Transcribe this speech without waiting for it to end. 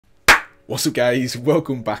What's up guys,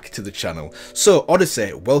 welcome back to the channel. So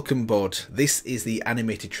Odyssey, welcome aboard. This is the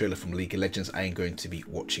animated trailer from League of Legends I am going to be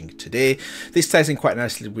watching today. This ties in quite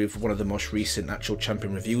nicely with one of the most recent actual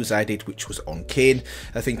champion reviews I did, which was on Kayn.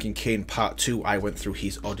 I think in Kayn part 2 I went through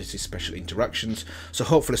his Odyssey special interactions, so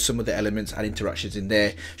hopefully some of the elements and interactions in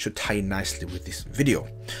there should tie in nicely with this video.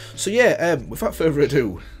 So yeah, without further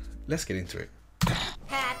ado, let's get into it.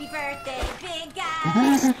 Happy birthday, big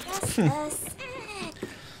guy! Yes.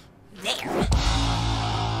 There.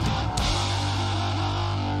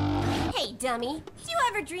 Hey, dummy. Do you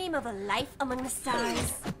ever dream of a life among the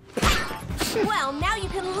stars? Well, now you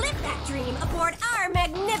can live that dream aboard our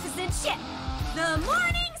magnificent ship, the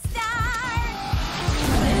Morning Star!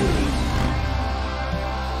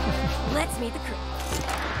 Let's meet the crew.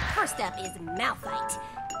 First up is Malphite,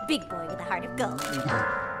 big boy with a heart of gold.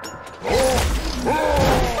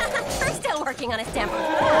 We're still working on his temper.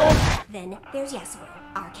 Then there's Yasuo,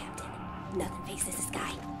 our captain. Nothing faces this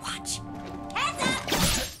guy. Watch. Heads up!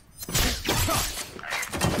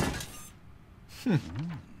 And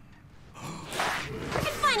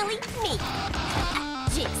finally, me.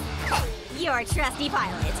 Jinx, your trusty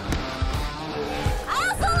pilot. I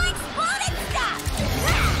also like exploding stuff!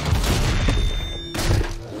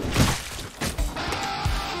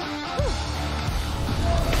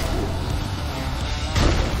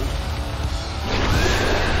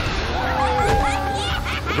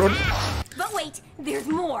 Run. But wait, there's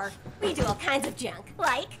more. We do all kinds of junk,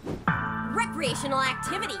 like recreational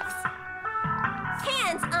activities,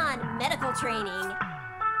 hands-on medical training,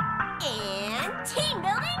 and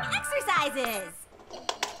team-building exercises.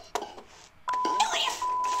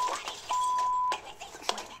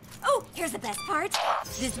 Oh, here's the best part.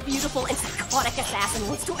 This beautiful and psychotic assassin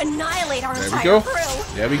wants to annihilate our entire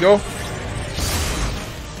crew. There we go.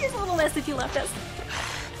 Here's a little message you left us.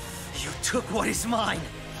 You took what is mine.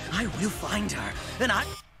 I will find her, and I...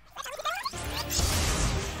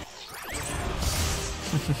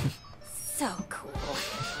 So cool.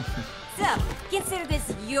 So, consider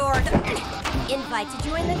this your invite to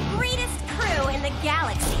join the greatest crew in the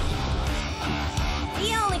galaxy.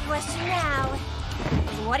 The only question now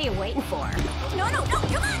is what are you waiting for? No, come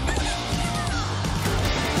on! No.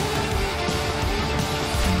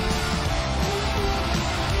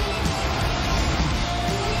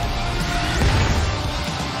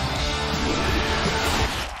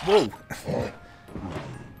 Whoa.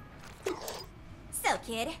 So,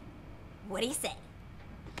 kid, what do you say?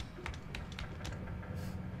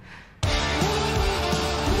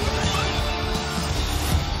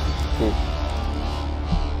 Cool.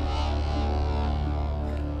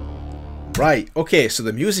 Right, okay, so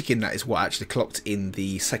the music in that is what I actually clocked in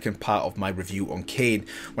the second part of my review on Kayn.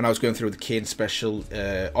 When I was going through the Kayn special,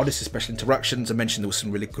 Odyssey special interactions, I mentioned there was some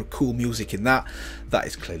really good, cool music in that. That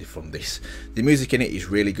is clearly from this. The music in it is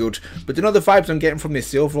really good, but you know the vibes I'm getting from this,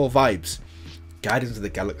 the overall vibes? Guardians of the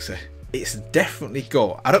Galaxy. It's definitely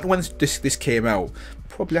got, I don't know when this came out,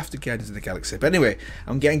 probably after Guardians of the Galaxy, but anyway,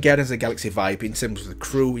 I'm getting Guardians of the Galaxy vibe in terms of the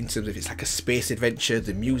crew, in terms of it's like a space adventure,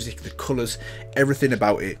 the music, the colours, everything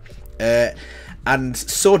about it. And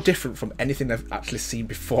so different from anything I've actually seen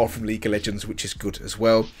before from League of Legends, which is good as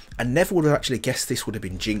well. I never would have actually guessed this would have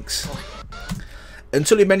been Jinx.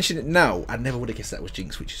 Until you mention it now, I never would have guessed that was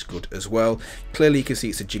Jinx, which is good as well. Clearly you can see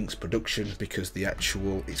it's a Jinx production because the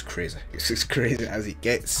actual, it's crazy. It's as crazy as it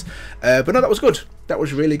gets. But no, that was good. That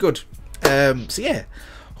was really good. So yeah,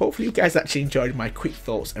 hopefully you guys actually enjoyed my quick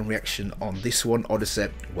thoughts and reaction on this one. Odyssey,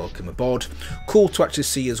 welcome aboard. Cool to actually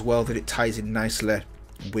see as well that it ties in nicely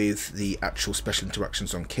with the actual special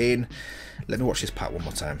interactions on Kayn. Let me watch this part one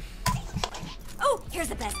more time. Oh, here's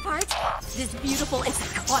the best part. This beautiful and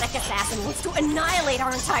psychotic assassin wants to annihilate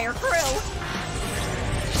our entire crew.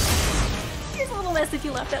 Here's a little message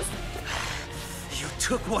you left us. You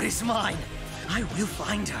took what is mine. I will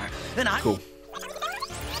find her, and I... Cool.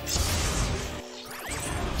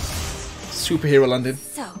 Superhero landing.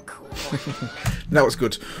 So cool. That was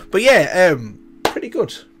good. But yeah, pretty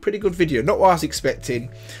good video. Not what I was expecting,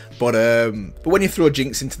 but when you throw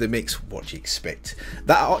Jinx into the mix, what do you expect?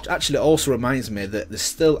 That actually also reminds me that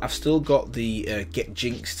I've still got the Get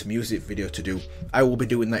Jinxed music video to do. I will be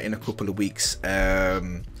doing that in a couple of weeks.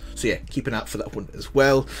 So yeah, keep an eye out for that one as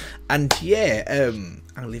well. And yeah,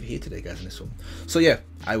 I'll leave it here today, guys, in this one. So yeah,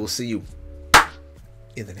 I will see you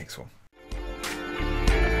in the next one.